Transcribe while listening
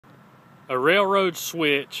A railroad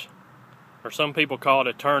switch, or some people call it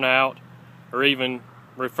a turnout, or even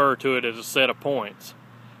refer to it as a set of points,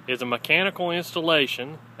 is a mechanical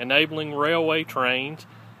installation enabling railway trains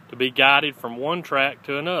to be guided from one track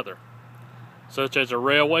to another, such as a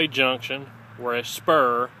railway junction where a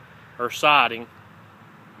spur or siding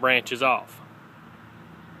branches off.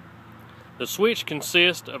 The switch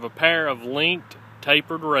consists of a pair of linked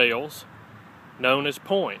tapered rails known as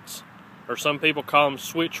points, or some people call them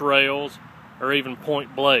switch rails or even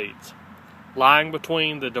point blades, lying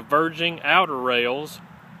between the diverging outer rails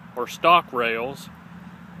or stock rails.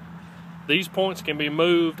 These points can be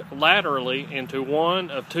moved laterally into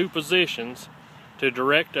one of two positions to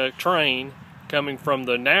direct a train coming from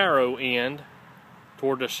the narrow end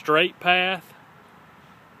toward a straight path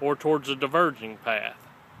or towards a diverging path.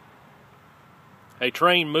 A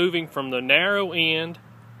train moving from the narrow end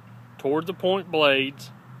toward the point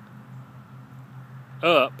blades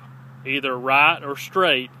up, either right or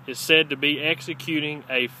straight, is said to be executing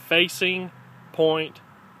a facing point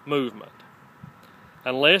movement.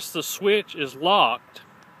 Unless the switch is locked,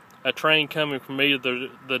 a train coming from either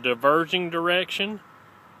the diverging direction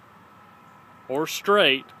or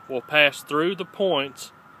straight will pass through the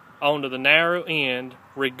points onto the narrow end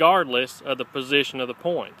regardless of the position of the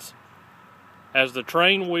points, as the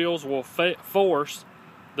train wheels will force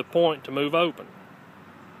the point to move open.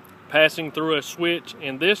 Passing through a switch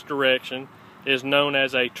in this direction is known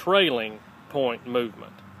as a trailing point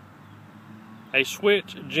movement. A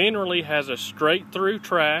switch generally has a straight through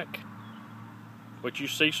track, which you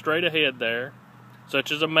see straight ahead there,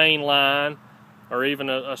 such as a main line or even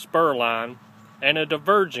a spur line, and a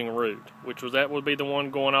diverging route, that would be the one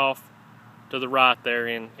going off to the right there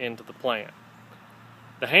into the plant.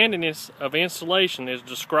 The handiness of installation is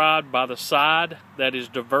described by the side that is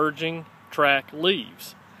diverging track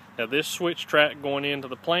leaves. Now this switch track going into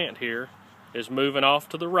the plant here is moving off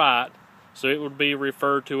to the right, so it would be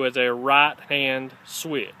referred to as a right-hand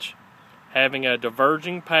switch, having a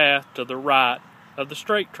diverging path to the right of the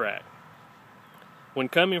straight track. When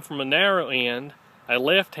coming from a narrow end, a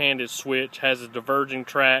left-handed switch has a diverging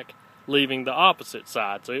track leaving the opposite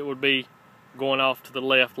side, so it would be going off to the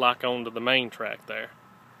left like onto the main track there.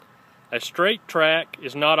 A straight track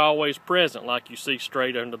is not always present like you see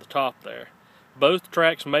straight under the top there. Both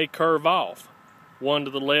tracks may curve off, one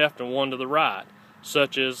to the left and one to the right,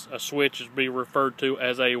 such as a switch is be referred to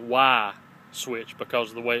as a Y switch because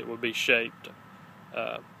of the way it would be shaped.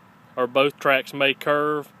 Or both tracks may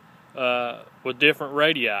curve with different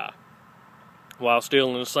radii while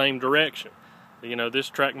still in the same direction. You know, this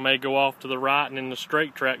track may go off to the right, and then the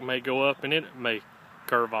straight track may go up and it may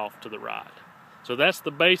curve off to the right. So that's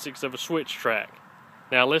the basics of a switch track.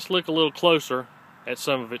 Now let's look a little closer at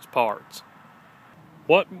some of its parts.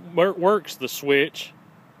 What works the switch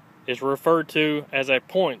is referred to as a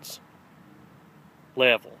points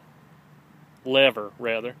lever,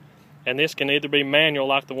 and this can either be manual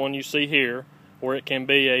like the one you see here, or it can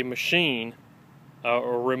be a machine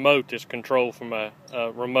or remote that's controlled from a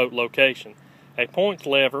remote location. A points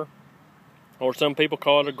lever, or some people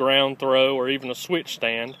call it a ground throw or even a switch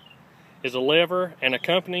stand, is a lever and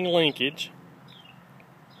accompanying linkage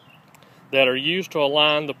that are used to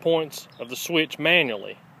align the points of the switch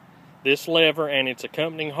manually. This lever and its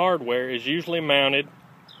accompanying hardware is usually mounted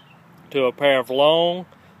to a pair of long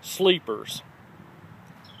sleepers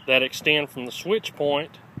that extend from the switch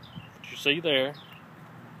point, which you see there.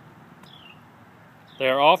 They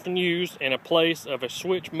are often used in a place of a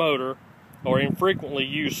switch motor or infrequently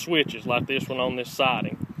used switches like this one on this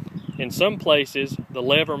siding. In some places, the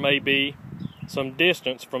lever may be some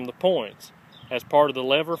distance from the points as part of the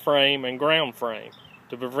lever frame and ground frame.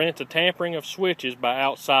 To prevent the tampering of switches by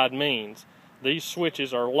outside means, these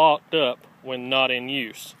switches are locked up when not in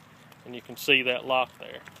use. And you can see that lock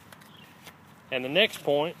there. And the next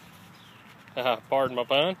point, pardon my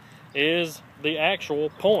pun, is the actual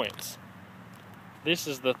points. This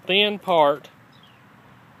is the thin part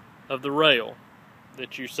of the rail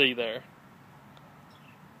that you see there.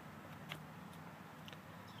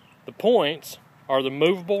 The points are the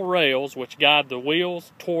movable rails which guide the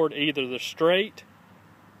wheels toward either the straight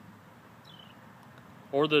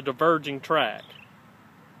or the diverging track.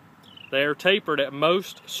 They are tapered at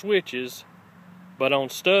most switches, but on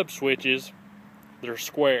stub switches they're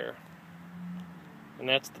square. And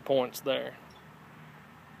that's the points there.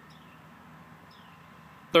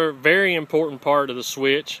 The very important part of the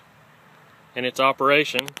switch and its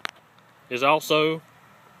operation is also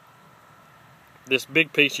this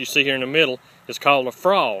big piece you see here in the middle is called a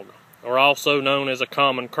frog, or also known as a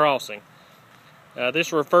common crossing.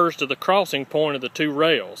 This refers to the crossing point of the two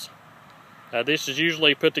rails. This is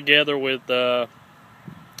usually put together with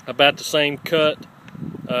about the same cut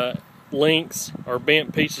lengths or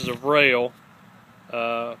bent pieces of rail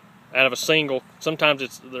out of a single. Sometimes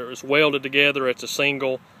it's welded together. It's a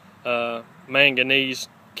single manganese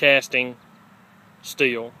casting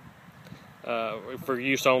steel for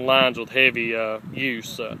use on lines with heavy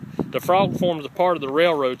use. The frog forms a part of the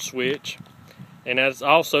railroad switch, and that's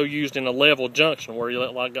also used in a level junction where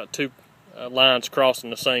you got two lines crossing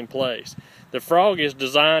the same place. The frog is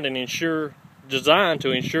designed to ensure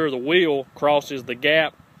the wheel crosses the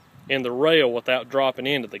gap in the rail without dropping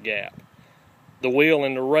into the gap. The wheel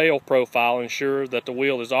and the rail profile ensure that the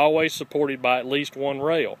wheel is always supported by at least one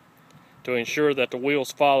rail. To ensure that the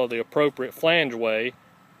wheels follow the appropriate flange way,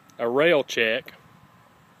 a rail check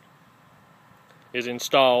is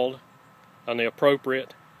installed on the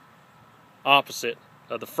appropriate opposite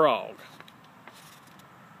of the frog.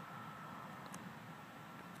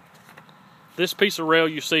 This piece of rail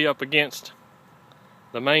you see up against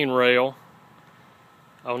the main rail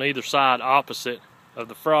on either side opposite of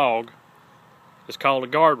the frog is called a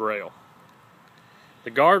guardrail.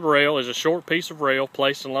 The guardrail is a short piece of rail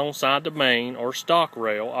placed alongside the main or stock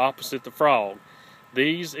rail opposite the frog.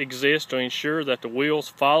 These exist to ensure that the wheels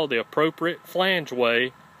follow the appropriate flange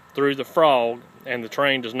way through the frog and the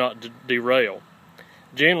train does not derail.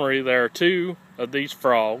 Generally, there are two of these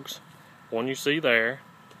frogs, one you see there,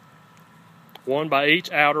 one by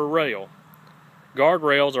each outer rail.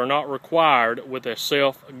 Guardrails are not required with a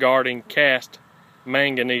self-guarding cast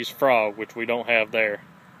manganese frog, which we don't have there.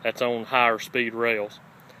 That's on higher speed rails,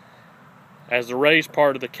 as the raised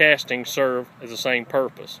part of the casting serve as the same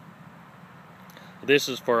purpose. This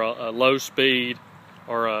is for a low speed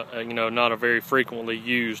or not a very frequently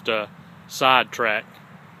used side track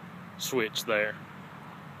switch there.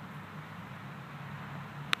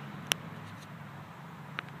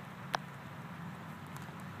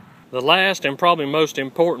 The last and probably most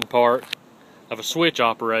important part of a switch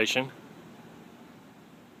operation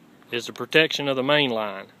is the protection of the main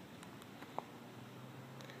line.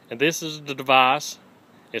 And this is the device.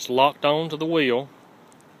 It's locked onto the wheel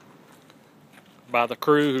by the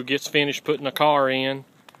crew who gets finished putting the car in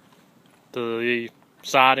to the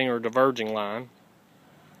siding or diverging line.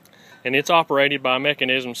 And it's operated by a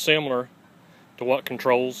mechanism similar to what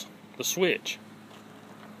controls the switch.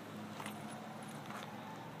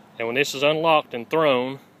 And when this is unlocked and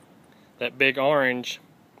thrown, that big orange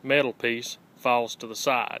metal piece falls to the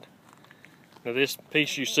side. Now this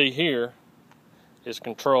piece you see here is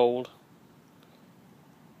controlled,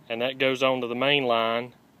 and that goes onto the main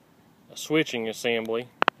line, a switching assembly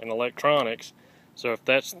and electronics. So if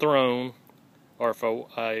that's thrown, or if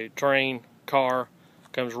a train car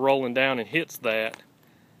comes rolling down and hits that,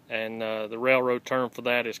 and the railroad term for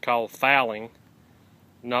that is called fouling,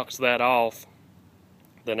 knocks that off,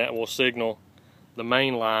 then that will signal the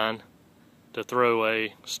main line to throw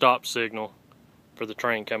a stop signal for the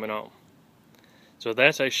train coming on. So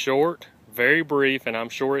that's a short, very brief, and I'm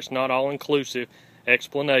sure it's not all-inclusive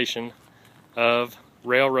explanation of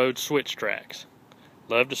railroad switch tracks.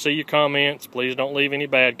 Love to see your comments. Please don't leave any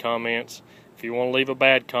bad comments. If you want to leave a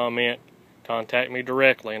bad comment, contact me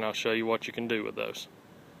directly and I'll show you what you can do with those.